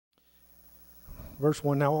Verse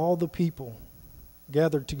 1, now all the people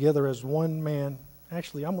gathered together as one man.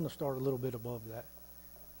 Actually, I'm going to start a little bit above that.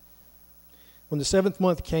 When the 7th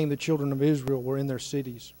month came, the children of Israel were in their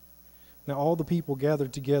cities. Now all the people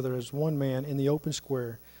gathered together as one man in the open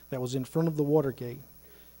square that was in front of the water gate.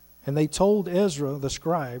 And they told Ezra the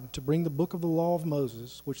scribe to bring the book of the law of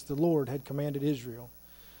Moses, which the Lord had commanded Israel.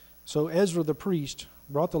 So Ezra the priest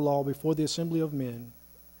brought the law before the assembly of men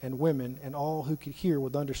and women and all who could hear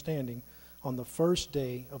with understanding on the first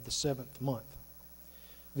day of the 7th month.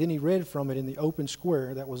 Then he read from it in the open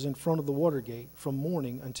square that was in front of the water gate from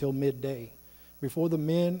morning until midday, before the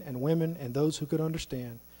men and women and those who could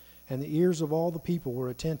understand, and the ears of all the people were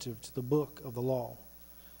attentive to the book of the law.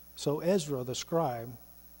 So Ezra the scribe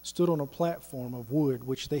stood on a platform of wood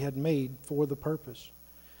which they had made for the purpose.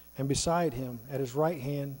 And beside him, at his right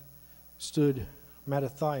hand, stood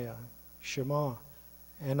Mattithiah, Shema,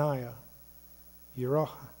 Ananiah, Uriah,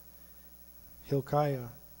 Hilkiah,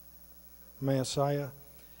 Maaseiah,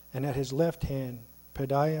 and at his left hand,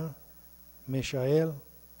 Pedaiah, Mishael,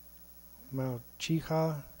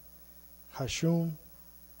 Malchiah, Hashum,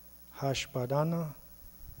 Hashbadana,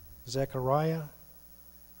 Zechariah,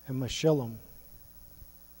 and Meshullam.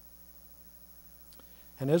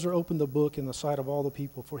 And Ezra opened the book in the sight of all the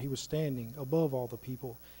people, for he was standing above all the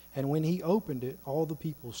people. And when he opened it, all the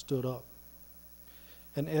people stood up.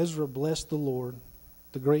 And Ezra blessed the Lord,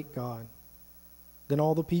 the great God. Then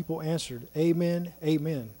all the people answered, Amen,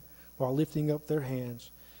 Amen, while lifting up their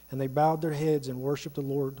hands. And they bowed their heads and worshipped the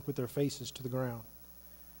Lord with their faces to the ground.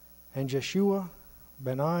 And Jeshua,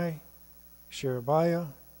 Benai, Sherebiah,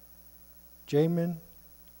 Jamin,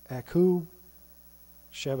 Akub,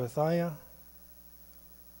 Shabbathiah,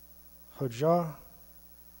 Hojah,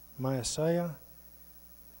 Maaseiah,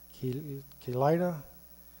 Kelida,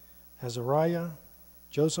 Azariah,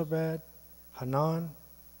 Josabad, Hanan,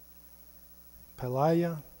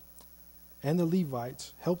 Pelaiah, and the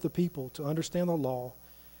Levites helped the people to understand the law,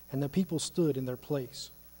 and the people stood in their place.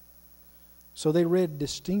 So they read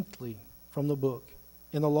distinctly from the book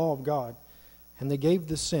in the law of God, and they gave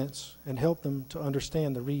the sense and helped them to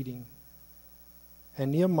understand the reading.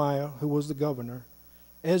 And Nehemiah, who was the governor,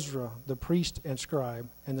 Ezra, the priest and scribe,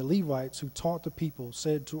 and the Levites who taught the people,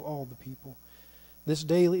 said to all the people, This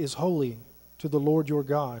day is holy to the Lord your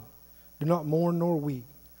God. Do not mourn nor weep.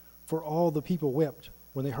 For all the people wept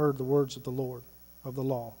when they heard the words of the Lord, of the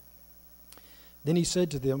law. Then he said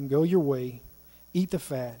to them, Go your way, eat the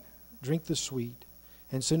fat, drink the sweet,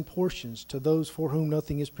 and send portions to those for whom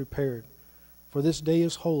nothing is prepared. For this day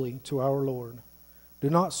is holy to our Lord. Do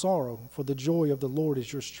not sorrow, for the joy of the Lord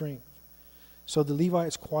is your strength. So the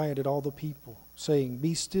Levites quieted all the people, saying,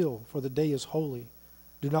 Be still, for the day is holy.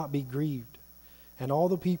 Do not be grieved. And all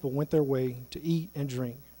the people went their way to eat and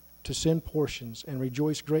drink, to send portions, and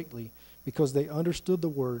rejoice greatly, because they understood the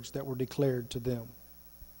words that were declared to them.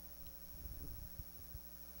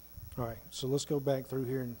 All right, so let's go back through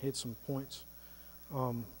here and hit some points.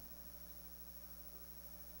 I'm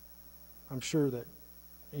sure that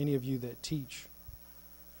any of you that teach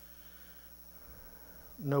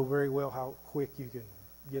know very well how quick you can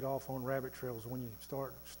get off on rabbit trails when you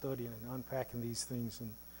start studying and unpacking these things.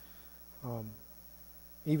 And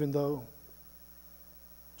even though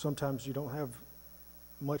sometimes you don't have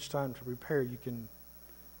much time to prepare, you can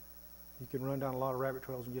run down a lot of rabbit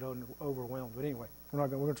trails and get overwhelmed. But anyway, we're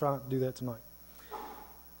going to try not to do that tonight.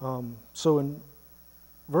 So in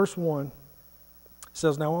verse 1, it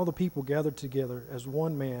says, Now all the people gathered together as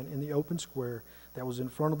one man in the open square that was in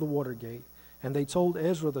front of the water gate. And they told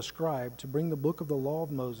Ezra the scribe to bring the book of the law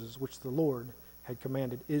of Moses, which the Lord had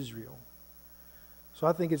commanded Israel. So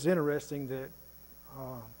I think it's interesting that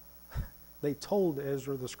they told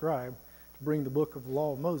Ezra the scribe to bring the book of the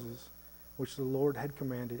law of Moses, which the Lord had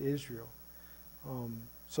commanded Israel.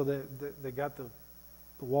 So they got the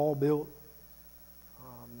wall built.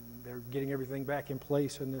 They're getting everything back in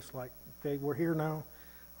place, and it's like, okay, we're here now.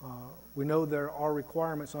 We know there are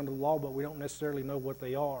requirements under the law, but we don't necessarily know what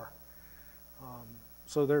they are.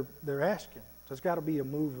 So they're asking. There's got to be a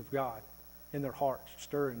move of God in their hearts,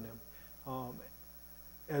 stirring them.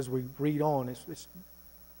 As we read on, it's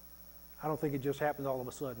I don't think it just happens all of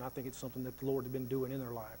a sudden. I think it's something that the Lord has been doing in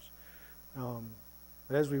their lives.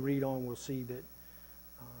 But as we read on, we'll see that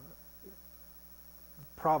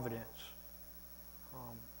providence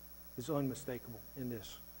is unmistakable in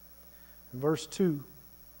this. In verse 2,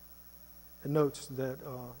 it notes that,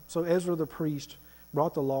 so Ezra the priest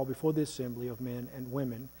brought the law before the assembly of men and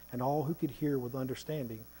women and all who could hear with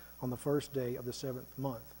understanding on the first day of the 7th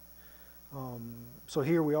month. So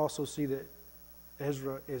here we also see that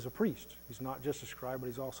Ezra is a priest. He's not just a scribe, but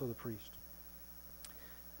he's also the priest.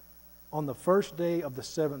 on the first day of the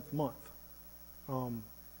 7th month.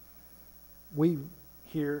 We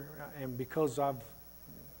here, and because I've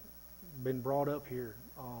been brought up here,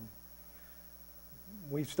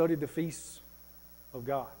 we've studied the feasts of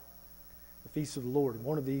God, the feasts of the Lord.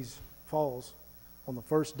 One of these falls on the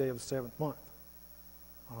first day of the 7th month.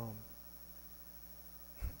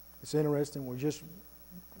 It's interesting. We just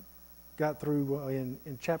got through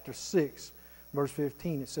in chapter 6, verse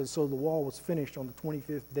 15. It says, so the wall was finished on the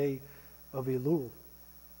 25th day of Elul,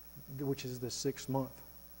 which is the 6th month,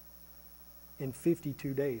 in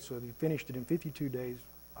 52 days. So if you finished it in 52 days,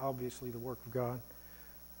 obviously the work of God.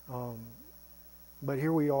 But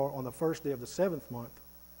here we are on the first day of the 7th month,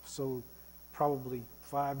 so probably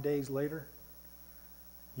 5 days later,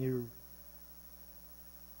 the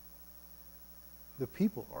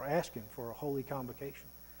people are asking for a holy convocation,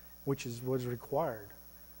 which was required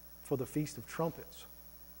for the Feast of Trumpets,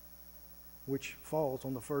 which falls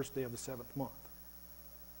on the first day of the 7th month.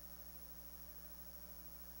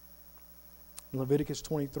 In Leviticus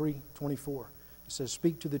 23:24, it says,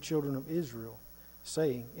 speak to the children of Israel,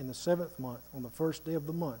 saying, in the 7th month, on the first day of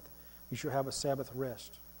the month, you shall have a Sabbath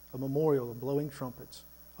rest, a memorial of blowing trumpets,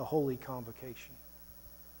 a holy convocation.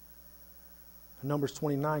 Numbers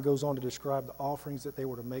 29 goes on to describe the offerings that they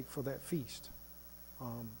were to make for that feast.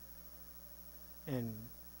 And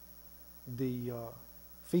the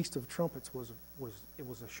Feast of Trumpets was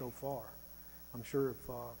a shofar. I'm sure if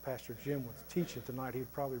Pastor Jim was teaching tonight,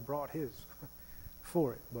 he'd probably brought his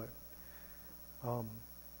for it. But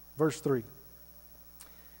verse 3.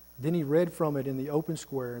 Then he read from it in the open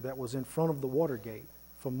square that was in front of the water gate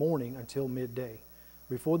from morning until midday,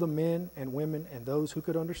 before the men and women and those who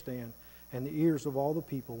could understand, and the ears of all the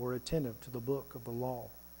people were attentive to the book of the law.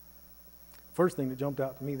 First thing that jumped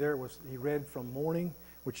out to me there was he read from morning,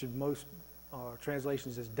 which in most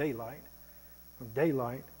translations is daylight, from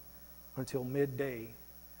daylight until midday.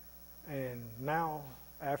 And now,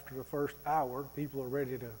 after the first hour, people are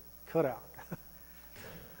ready to cut out.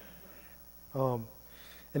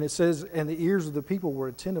 And it says, and the ears of the people were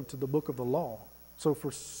attentive to the book of the law. So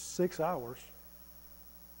for 6 hours,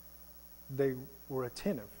 they were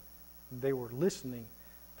attentive. They were listening,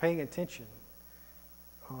 paying attention.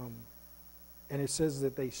 And it says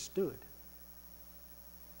that they stood.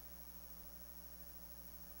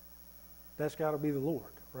 That's got to be the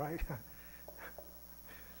Lord, right?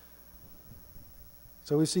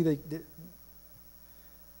 So we see the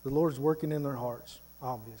Lord's working in their hearts,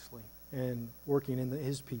 obviously, and working in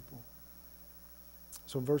His people.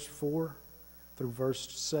 So verse 4 through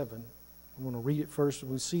verse 7, I'm going to read it first.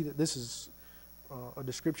 We see that this is a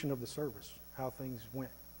description of the service, how things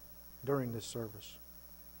went during this service.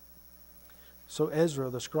 So Ezra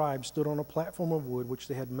the scribe stood on a platform of wood which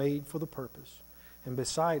they had made for the purpose, and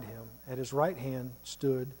beside him at his right hand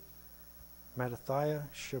stood Mattithiah,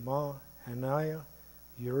 Shema, Hananiah,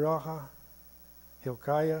 Uriah,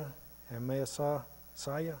 Hilkiah, and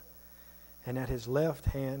Maaseiah, and at his left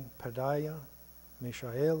hand Pedaiah,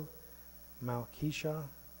 Mishael, Malchishah,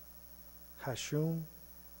 Hashum,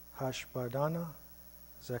 Hashbadana,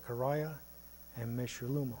 Zechariah, and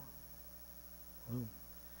Meshullam.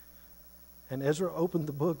 And Ezra opened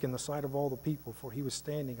the book in the sight of all the people, for he was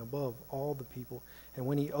standing above all the people. And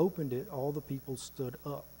when he opened it, all the people stood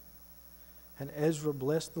up. And Ezra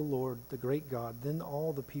blessed the Lord, the great God. Then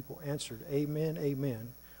all the people answered, Amen, Amen,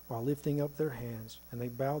 while lifting up their hands. And they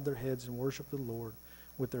bowed their heads and worshiped the Lord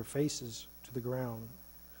with their faces to the ground.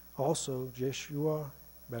 Also Jeshua,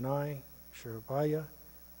 Benai, Sherebiah,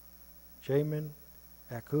 Jamin,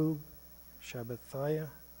 Akub, Shabbathiah,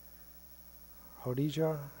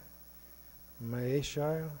 Hodijah,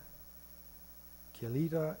 Maaseiah,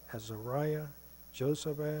 Kelita, Azariah,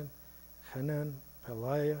 Josabad, Hanan,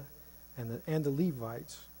 Peliah, and the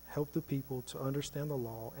Levites helped the people to understand the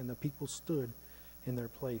law, and the people stood in their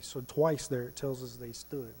place. So twice there it tells us they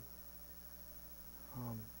stood.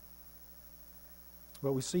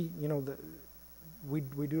 But we see, that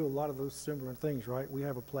we do a lot of those similar things, right? We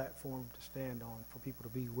have a platform to stand on for people to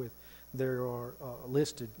be with. There are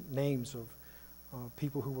listed names of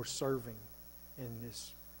people who were serving in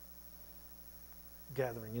this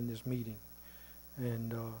gathering, in this meeting.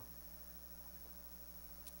 And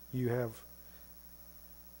you have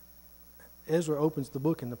Ezra opens the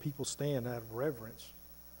book and the people stand out of reverence.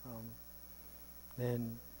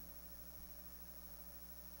 And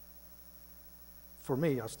for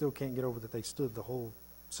me, I still can't get over that they stood the whole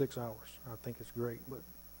 6 hours. I think it's great, but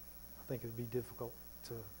I think it'd be difficult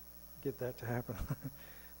to get that to happen.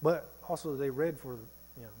 But also they read from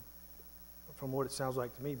what it sounds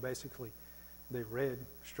like to me, basically they read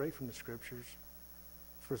straight from the scriptures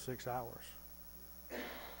for 6 hours.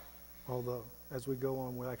 Although, as we go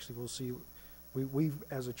on, we'll see, we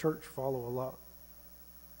as a church follow a lot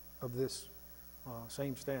of this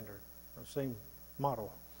same standard, same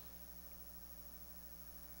model.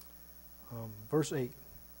 Verse 8.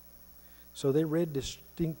 So they read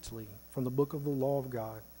distinctly from the book of the law of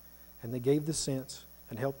God, and they gave the sense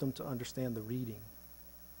and helped them to understand the reading.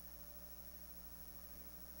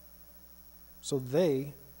 So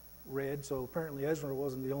they read, so apparently Ezra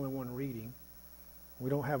wasn't the only one reading. We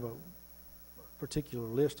don't have a particular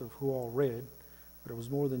list of who all read, but it was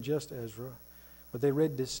more than just Ezra. But they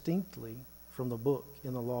read distinctly from the book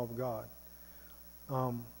in the law of God.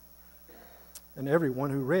 And everyone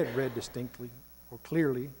who read distinctly or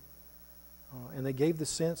clearly. And they gave the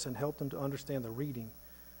sense and helped them to understand the reading,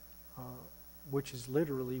 which is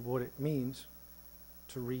literally what it means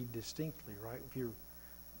to read distinctly, right? If you're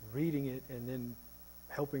reading it and then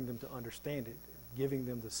helping them to understand it, giving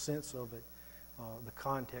them the sense of it, the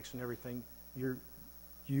context and everything,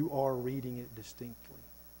 you are reading it distinctly.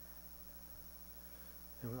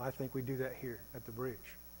 And I think we do that here at the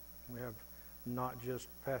Bridge. We have not just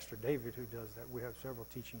Pastor David who does that. We have several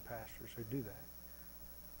teaching pastors who do that.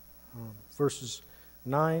 Verses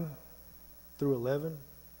 9 through 11.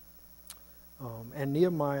 And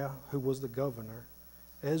Nehemiah, who was the governor,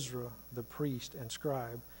 Ezra, the priest and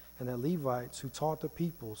scribe, and the Levites who taught the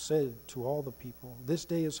people, said to all the people, "This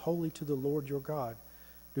day is holy to the Lord your God.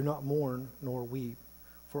 Do not mourn nor weep."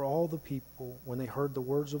 For all the people, when they heard the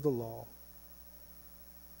words of the law,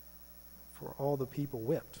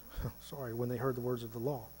 wept, when they heard the words of the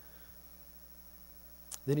law.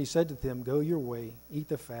 Then he said to them, "Go your way, eat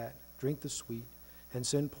the fat, drink the sweet, and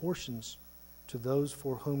send portions to those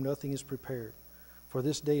for whom nothing is prepared. For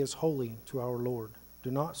this day is holy to our Lord.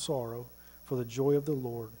 Do not sorrow, for the joy of the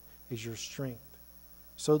Lord is your strength."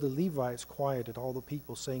 So the Levites quieted all the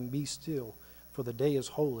people, saying, "Be still, for the day is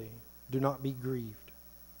holy. Do not be grieved."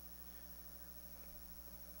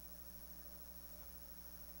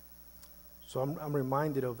 So I'm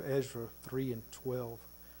reminded of Ezra 3 and 12.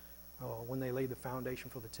 When they laid the foundation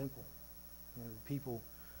for the temple. The people,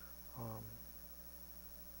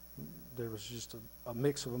 there was just a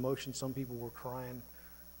mix of emotions. Some people were crying.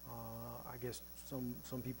 I guess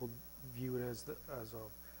some people view it as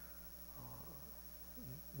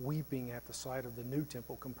weeping at the sight of the new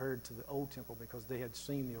temple compared to the old temple because they had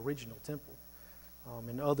seen the original temple.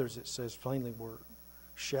 And others, it says plainly, were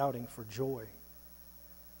shouting for joy.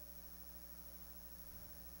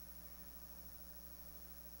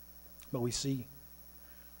 But we see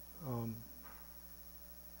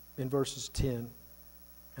in verses 10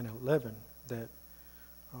 and 11 that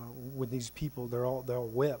when these people, they all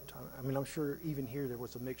wept. I mean, I'm sure even here there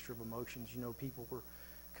was a mixture of emotions. People were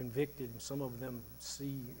convicted, and some of them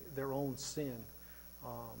see their own sin,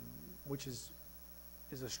 which is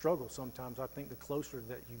a struggle sometimes. I think the closer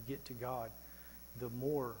that you get to God, the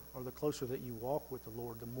more, or the closer that you walk with the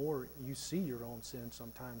Lord, the more you see your own sin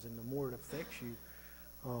sometimes, and the more it affects you.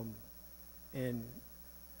 And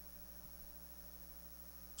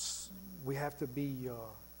we have to be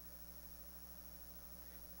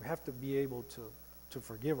able to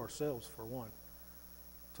forgive ourselves, for one,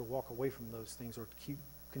 to walk away from those things, or to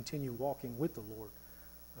continue walking with the Lord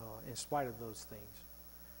in spite of those things.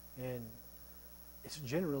 And it's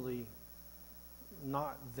generally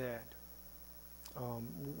not that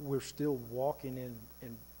we're still walking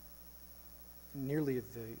in nearly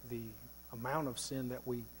the amount of sin that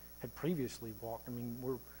we had previously walked. I mean,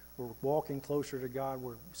 we're walking closer to God.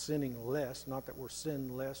 We're sinning less. Not that we're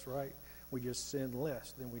sinning less, right? We just sin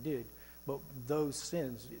less than we did. But those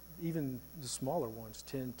sins, even the smaller ones,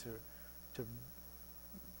 tend to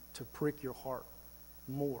prick your heart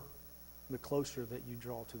more the closer that you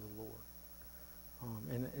draw to the Lord.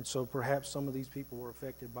 And so perhaps some of these people were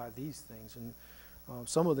affected by these things, and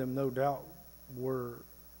some of them, no doubt, were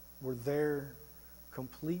there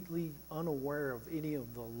completely unaware of any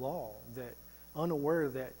of the law, unaware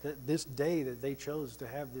that this day that they chose to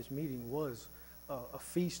have this meeting was a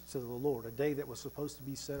feast to the Lord, a day that was supposed to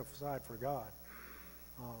be set aside for God.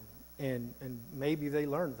 And maybe they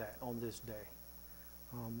learned that on this day.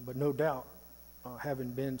 But no doubt,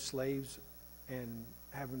 having been slaves and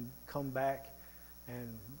having come back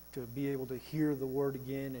and to be able to hear the word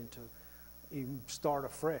again and to even start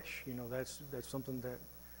afresh, that's something that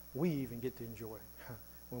we even get to enjoy.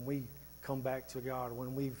 When we come back to God,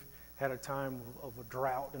 when we've had a time of a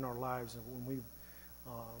drought in our lives, and when we've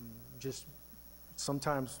just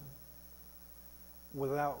sometimes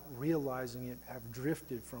without realizing it have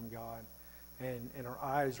drifted from God, and our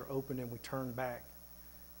eyes are open and we turn back,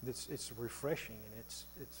 it's refreshing, and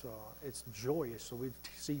it's joyous. So we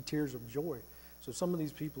see tears of joy So some of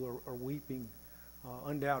these people are weeping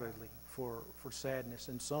undoubtedly for sadness,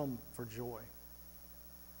 and some for joy.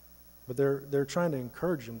 But they're trying to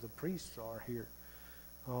encourage them, the priests are here,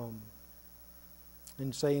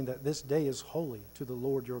 in saying that this day is holy to the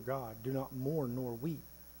Lord your God. Do not mourn nor weep.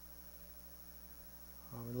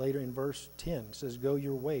 And later in verse 10 it says, go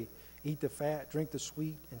your way, eat the fat, drink the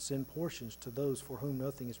sweet, and send portions to those for whom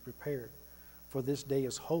nothing is prepared. For this day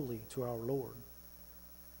is holy to our Lord.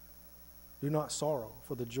 Do not sorrow,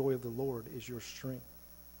 for the joy of the Lord is your strength.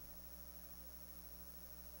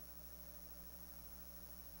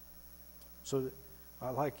 So I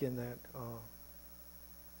like in that,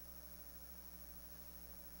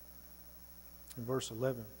 in verse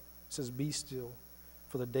 11, it says, be still,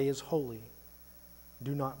 for the day is holy.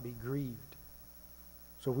 Do not be grieved.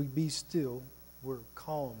 So we be still, we're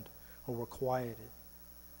calmed, or we're quieted.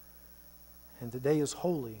 And the day is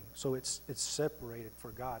holy, so it's separated for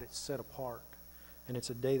God. It's set apart. And it's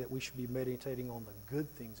a day that we should be meditating on the good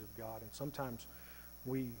things of God. And sometimes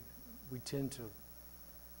we tend to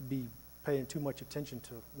be paying too much attention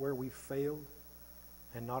to where we failed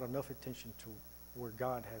and not enough attention to where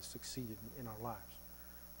God has succeeded in our lives.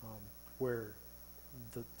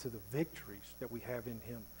 To the victories that we have in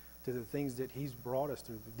Him, to the things that He's brought us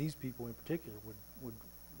through. These people in particular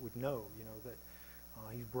would know, that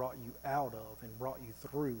He's brought you out of and brought you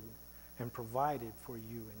through and provided for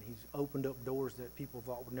you, and He's opened up doors that people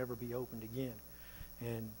thought would never be opened again.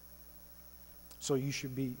 And so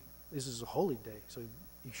this is a holy day, so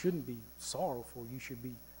you shouldn't be sorrowful. You should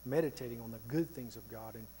be meditating on the good things of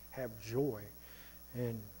God and have joy.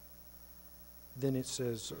 And then it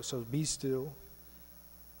says, so be still,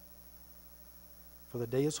 for the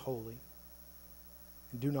day is holy,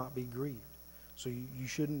 and do not be grieved. So you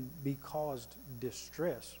shouldn't be caused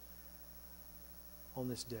distress on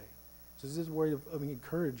this day. So this is a way of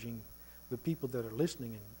encouraging the people that are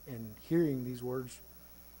listening and hearing these words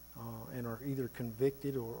and are either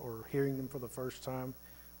convicted or hearing them for the first time.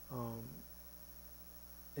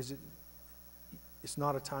 It's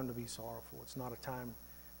not a time to be sorrowful. It's not a time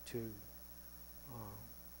to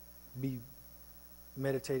be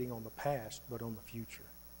meditating on the past, but on the future.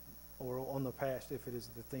 Or on the past if it is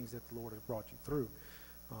the things that the Lord has brought you through.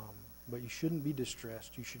 But you shouldn't be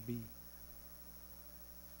distressed. You should be...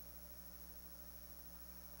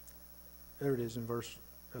 There it is in verse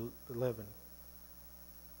 11.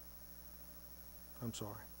 I'm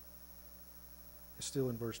sorry. It's still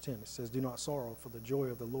in verse 10. It says, do not sorrow, for the joy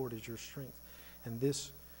of the Lord is your strength. And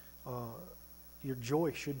this, your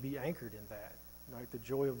joy should be anchored in that. Right? The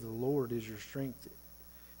joy of the Lord is your strength.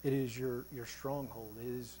 It is your stronghold. It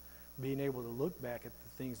is being able to look back at the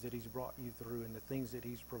things that He's brought you through and the things that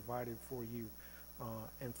He's provided for you.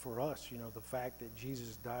 And for us, the fact that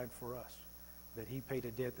Jesus died for us, that He paid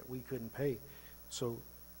a debt that we couldn't pay. So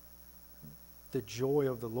the joy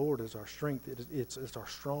of the Lord is our strength. It's our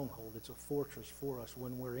stronghold. It's a fortress for us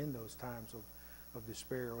when we're in those times of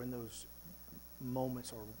despair, or in those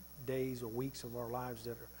moments or days or weeks of our lives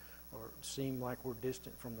that or seem like we're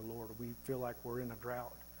distant from the Lord, or we feel like we're in a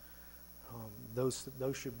drought. Those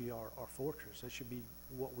should be our fortress. That should be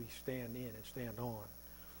what we stand in and stand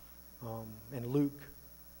on. And Luke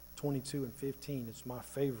 22 and 15 is my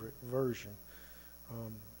favorite version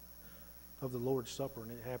of the Lord's Supper,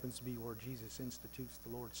 and it happens to be where Jesus institutes the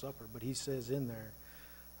Lord's Supper. But He says in there,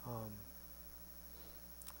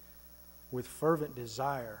 with fervent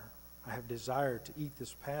desire, I have desired to eat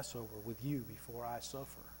this Passover with you before I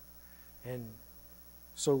suffer. And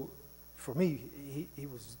so for me, he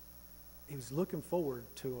was looking forward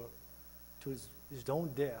to his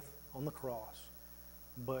own death on the cross,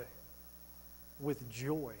 but with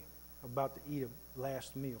joy about to eat a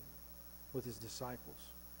last meal with His disciples,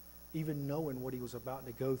 even knowing what He was about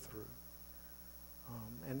to go through.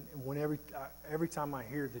 And every time I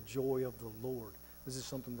hear the joy of the Lord, this is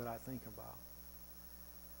something that I think about.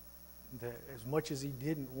 That as much as He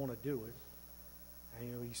didn't want to do it,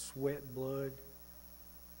 and He sweat blood,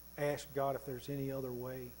 asked God if there's any other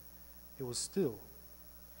way, it was still,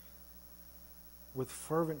 with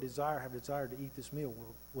fervent desire, have desired to eat this meal.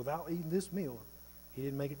 Well, without eating this meal, He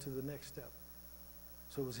didn't make it to the next step.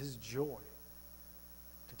 So it was His joy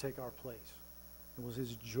to take our place. It was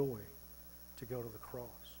His joy to go to the cross.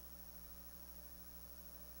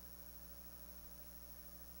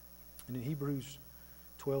 And in Hebrews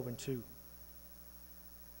 12 and 2,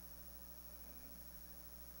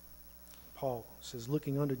 Paul says,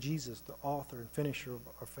 looking unto Jesus, the author and finisher of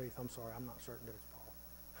our faith. I'm sorry, I'm not certain that it's Paul.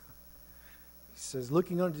 He says,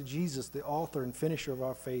 looking unto Jesus, the author and finisher of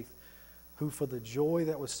our faith, who for the joy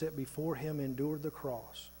that was set before Him endured the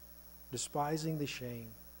cross, despising the shame,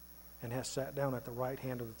 and has sat down at the right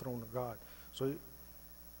hand of the throne of God. So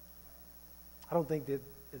I don't think that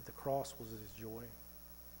the cross was his joy.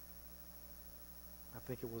 I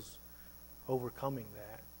think it was overcoming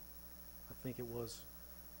that. I think it was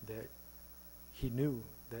that he knew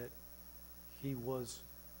that he was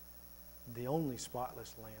the only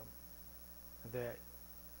spotless lamb, that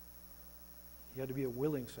he had to be a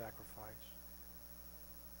willing sacrifice.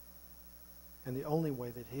 And the only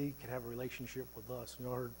way that he could have a relationship with us, I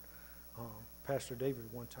heard Pastor David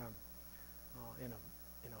one time in a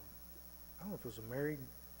I don't know if it was a married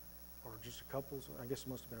or just a couple's, I guess it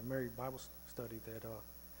must have been a married Bible study that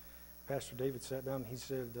Pastor David sat down and he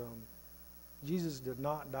said, Jesus did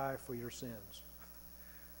not die for your sins.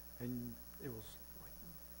 And it was like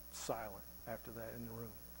silent after that in the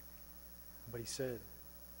room. But he said,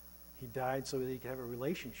 he died so that he could have a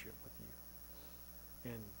relationship with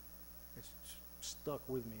you. And it's stuck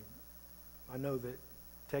with me. I know that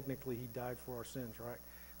technically he died for our sins, right?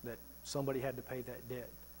 That somebody had to pay that debt.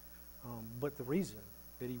 But the reason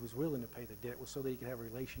that he was willing to pay the debt was so that he could have a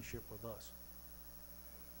relationship with us.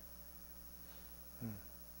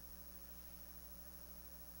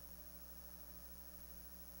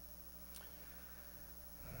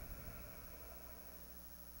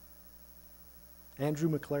 Andrew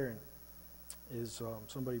McLaren is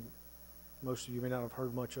somebody most of you may not have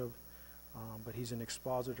heard much of, but he's an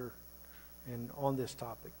expositor and on this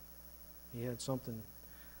topic. He had something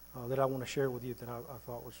that I want to share with you that I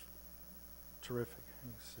thought was terrific.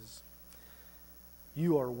 He says,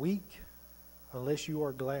 "You are weak unless you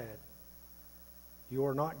are glad. You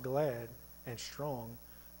are not glad and strong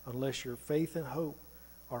unless your faith and hope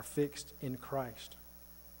are fixed in Christ,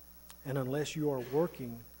 and unless you are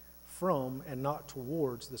working from and not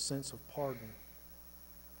towards the sense of pardon,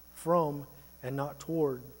 from and not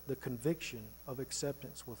toward the conviction of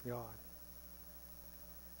acceptance with God."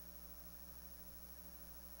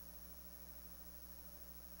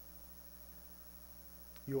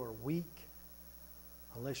 You are weak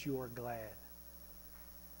unless you are glad.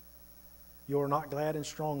 You are not glad and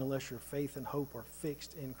strong unless your faith and hope are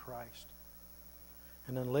fixed in Christ.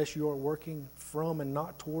 And unless you are working from and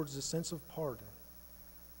not towards the sense of pardon,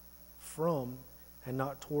 from and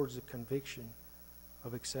not towards the conviction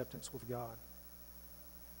of acceptance with God.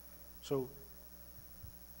 So,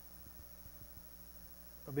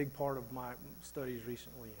 a big part of my studies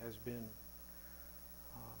recently has been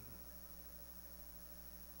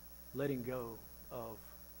letting go of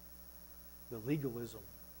the legalism.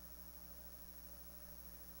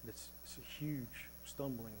 It's a huge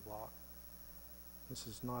stumbling block. This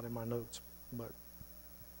is not in my notes, but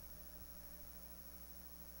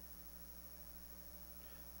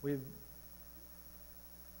we've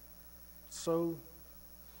so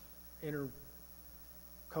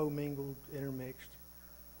commingled, intermixed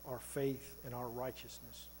our faith and our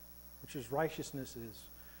righteousness, which is righteousness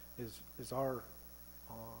is our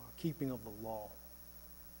keeping of the law,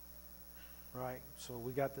 right? So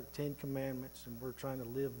we got the 10 Commandments and we're trying to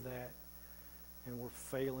live that and we're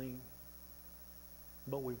failing,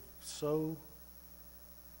 but we've so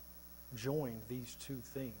joined these two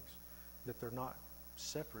things that they're not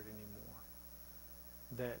separate anymore,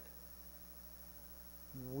 that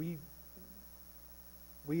we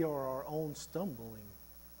are our own stumbling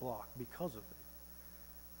block because of it.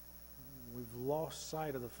 We've lost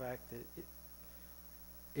sight of the fact that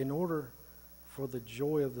in order for the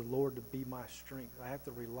joy of the Lord to be my strength, I have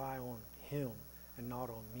to rely on Him and not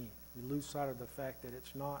on me. We lose sight of the fact that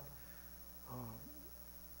it's not,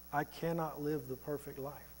 I cannot live the perfect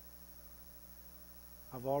life.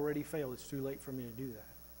 I've already failed. It's too late for me to do that.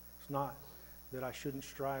 It's not that I shouldn't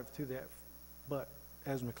strive to that, but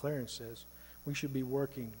as McLaren says, we should be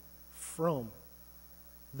working from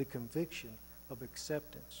the conviction of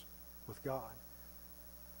acceptance with God.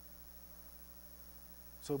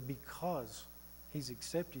 So because He's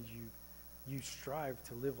accepted you, you strive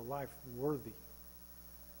to live a life worthy.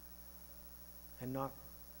 And not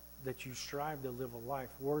that you strive to live a life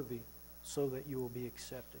worthy so that you will be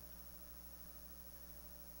accepted.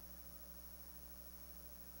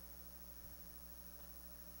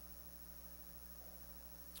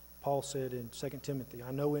 Paul said in 2 Timothy,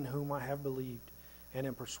 "I know in whom I have believed and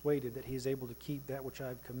am persuaded that He is able to keep that which I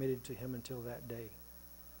have committed to Him until that day."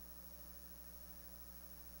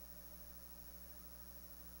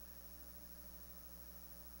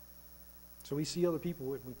 So we see other people,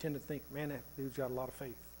 we tend to think, man, that dude's got a lot of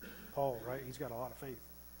faith. Paul, right? He's got a lot of faith.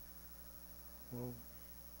 Well,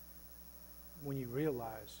 when you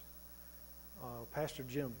realize, Pastor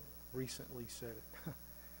Jim recently said it,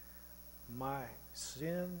 my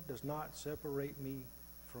sin does not separate me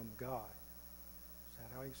from God.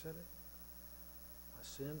 that how he said it? My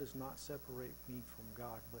sin does not separate me from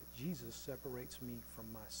God, but Jesus separates me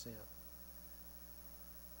from my sin.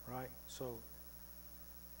 Right? So,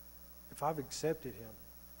 if I've accepted him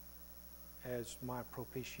as my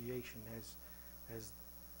propitiation, as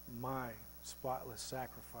my spotless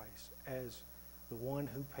sacrifice, as the one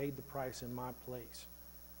who paid the price in my place,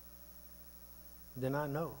 then I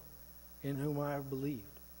know in whom I have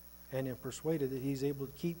believed and am persuaded that he's able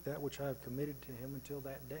to keep that which I have committed to him until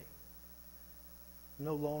that day.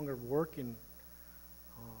 No longer working,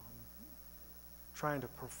 trying to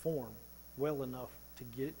perform well enough to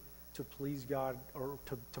get to please God or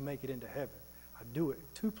to make it into heaven. I do it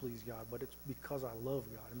to please God, but it's because I love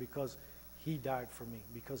God and because he died for me,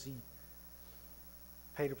 because he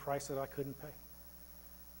paid a price that I couldn't pay.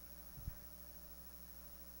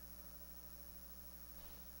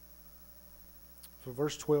 So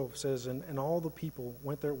verse 12 says, and all the people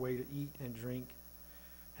went their way to eat and drink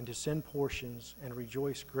and to send portions and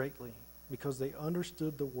rejoice greatly because they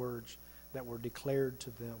understood the words that were declared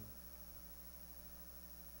to them.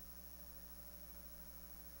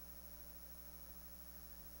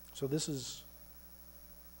 So this is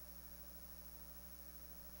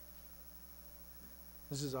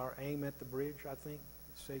our aim at the bridge, I think.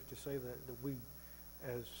 It's safe to say that we,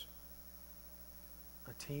 as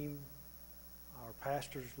a team, our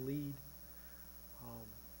pastors lead,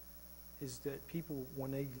 is that people,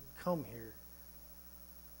 when they come here,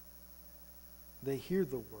 they hear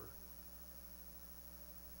the word.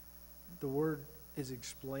 The word is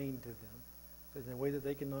explained to them in a way that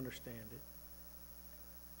they can understand it.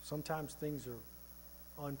 Sometimes things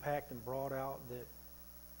are unpacked and brought out that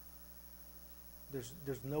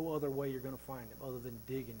there's no other way you're going to find them other than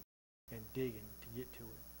digging and digging to get to it.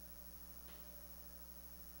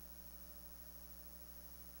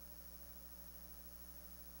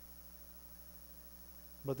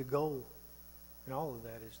 But the goal in all of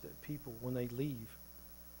that is that people, when they leave,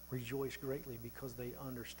 rejoice greatly because they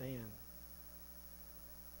understand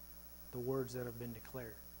the words that have been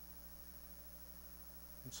declared.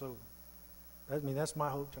 And so, that's my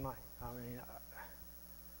hope tonight.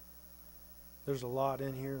 There's a lot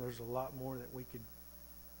in here. There's a lot more that we could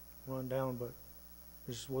run down, but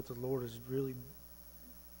this is what the Lord is really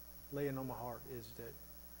laying on my heart, is that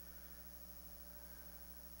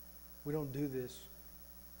we don't do this.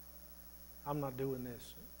 I'm not doing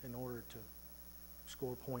this in order to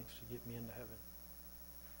score points to get me into heaven.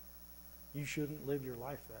 You shouldn't live your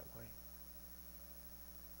life that way.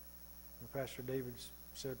 And Pastor David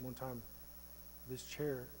said one time, this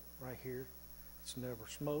chair right here, it's never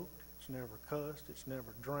smoked, it's never cussed, it's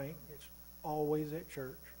never drank, it's always at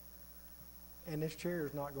church. And this chair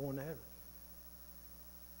is not going to heaven.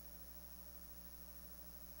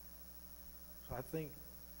 So I think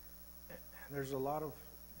there's a lot of,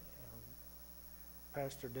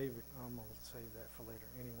 Pastor David, I'm going to save that for later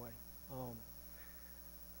anyway.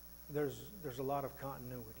 There's a lot of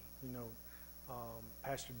continuity.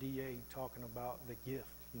 Pastor D.A. talking about the gift.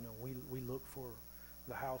 We look for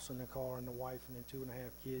the house and the car and the wife and the 2.5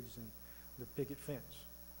 kids and the picket fence,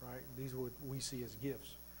 right? These are what we see as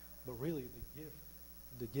gifts. But really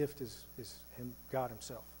the gift is him, God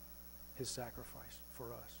himself, his sacrifice for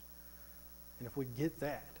us. And if we get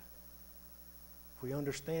that, if we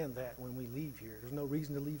understand that when we leave here, there's no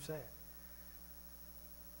reason to leave sad.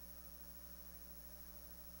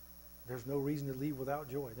 There's no reason to leave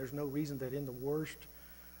without joy. There's no reason that in the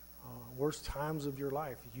worst times of your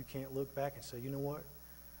life, you can't look back and say, you know what?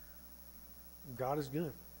 God is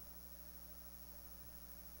good.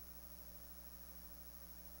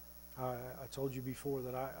 I told you before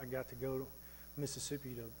that I got to go to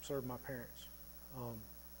Mississippi to serve my parents.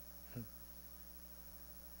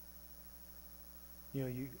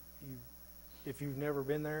 If you've never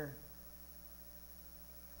been there,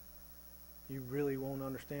 you really won't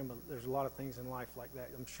understand, but there's a lot of things in life like that.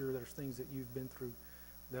 I'm sure there's things that you've been through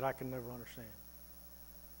that I can never understand.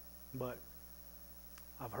 But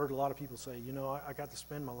I've heard a lot of people say, I got to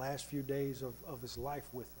spend my last few days of his life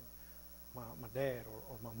with him, my dad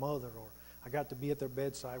or my mother, or I got to be at their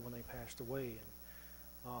bedside when they passed away.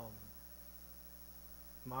 And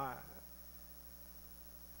my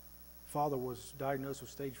father was diagnosed with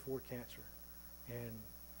stage 4 cancer, and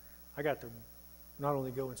I got to not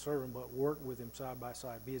only go and serve him, but work with him side by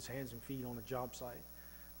side, be his hands and feet on a job site.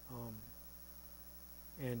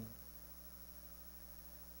 And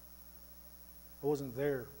I wasn't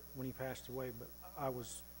there when he passed away, but I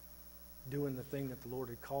was doing the thing that the Lord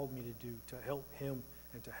had called me to do to help him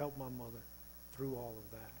and to help my mother through all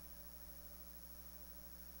of that.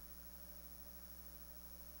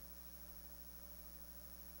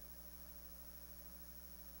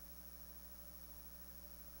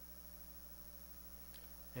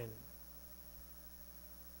 And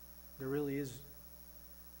there really is,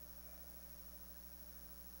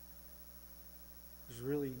 there's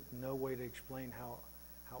really no way to explain how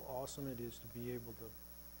awesome it is to be able to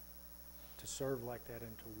serve like that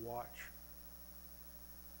and to watch.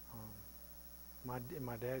 In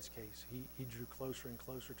my dad's case, he drew closer and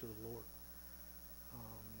closer to the Lord.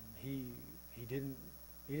 He didn't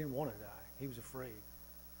want to die. He was afraid.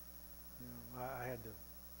 You know, I had to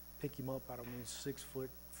pick him up out of me 6'4",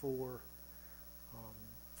 for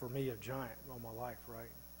me a giant all my life,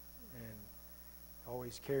 right? And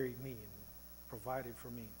always carried me and provided for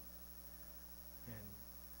me.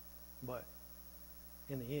 But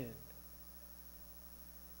in the end,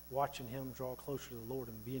 watching him draw closer to the Lord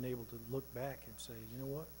and being able to look back and say, you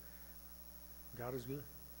know what? God is good.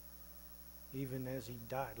 Even as he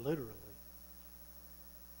died, literally,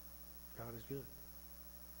 God is good.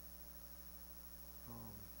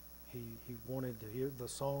 He wanted to hear the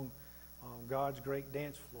song, God's Great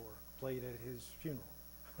Dance Floor, played at his funeral.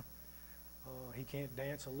 He can't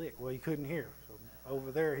dance a lick. Well, he couldn't hear. So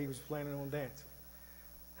over there, he was planning on dancing.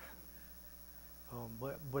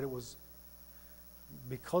 But it was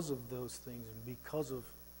because of those things and because of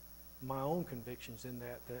my own convictions in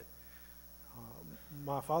that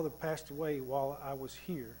my father passed away while I was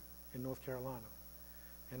here in North Carolina.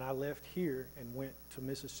 And I left here and went to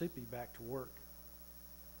Mississippi back to work.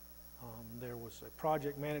 There was a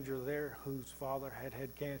project manager there whose father had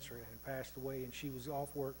had cancer and had passed away, and she was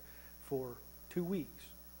off work for 2 weeks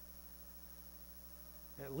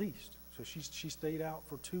at least. So she stayed out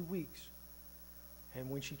for 2 weeks. And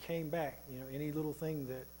when she came back, you know, any little thing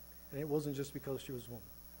that, and it wasn't just because she was a woman,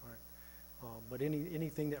 right? But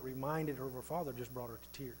anything that reminded her of her father just brought her to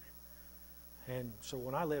tears. And so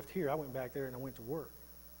when I left here, I went back there and I went to work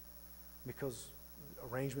because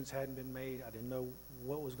arrangements hadn't been made. I didn't know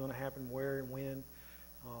what was going to happen, where and when.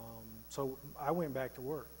 So I went back to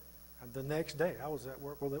work. And the next day, I was at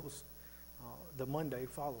work. Well, it was the Monday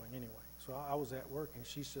following anyway. So I was at work, and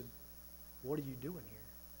she said, "What are you doing here?"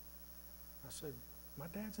 I said, "My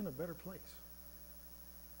dad's in a better place."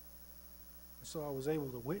 And so I was able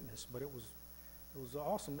to witness, but it was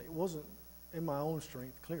awesome. It wasn't in my own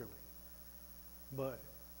strength, clearly, but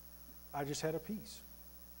I just had a peace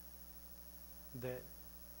that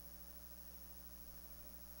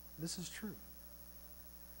this is true,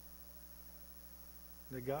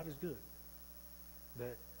 that God is good,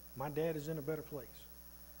 that my dad is in a better place.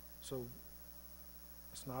 So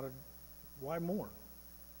it's not why mourn?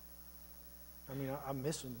 I mean, I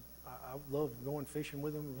miss him. I love going fishing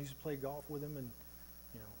with him. We used to play golf with him and,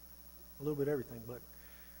 you know, a little bit of everything. But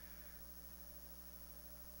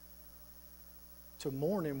to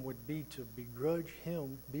mourn him would be to begrudge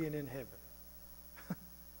him being in heaven.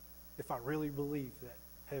 If I really believe that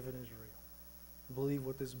heaven is real, believe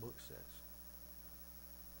what this book says.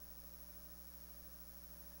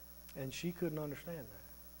 And she couldn't understand that.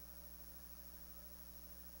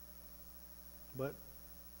 But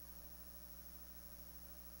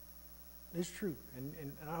it's true.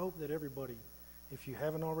 And I hope that everybody, if you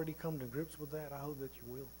haven't already come to grips with that, I hope that you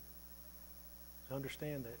will. To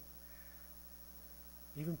understand that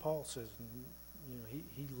even Paul says, you know,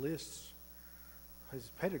 he lists his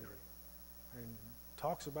pedigree and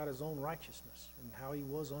talks about his own righteousness and how he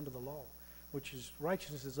was under the law, which is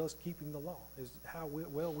righteousness is us keeping the law, is how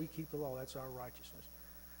well we keep the law. That's our righteousness.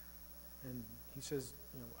 And he says,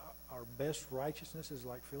 you know, our best righteousness is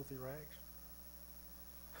like filthy rags.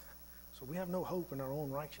 So we have no hope in our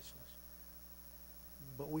own righteousness.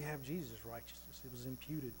 But we have Jesus' righteousness. It was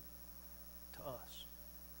imputed to us.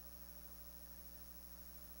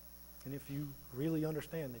 And if you really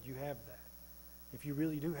understand that you have that, if you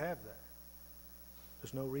really do have that,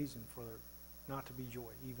 there's no reason for there not to be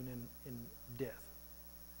joy, even in death,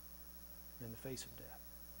 in the face of death,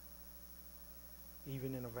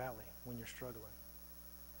 even in a valley when you're struggling.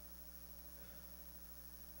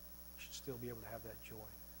 You should still be able to have that joy.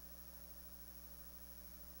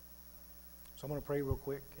 So I'm going to pray real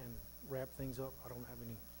quick and wrap things up. I don't have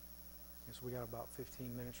any, I guess we got about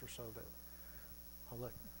 15 minutes or so that I'll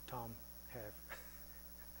let Tom have.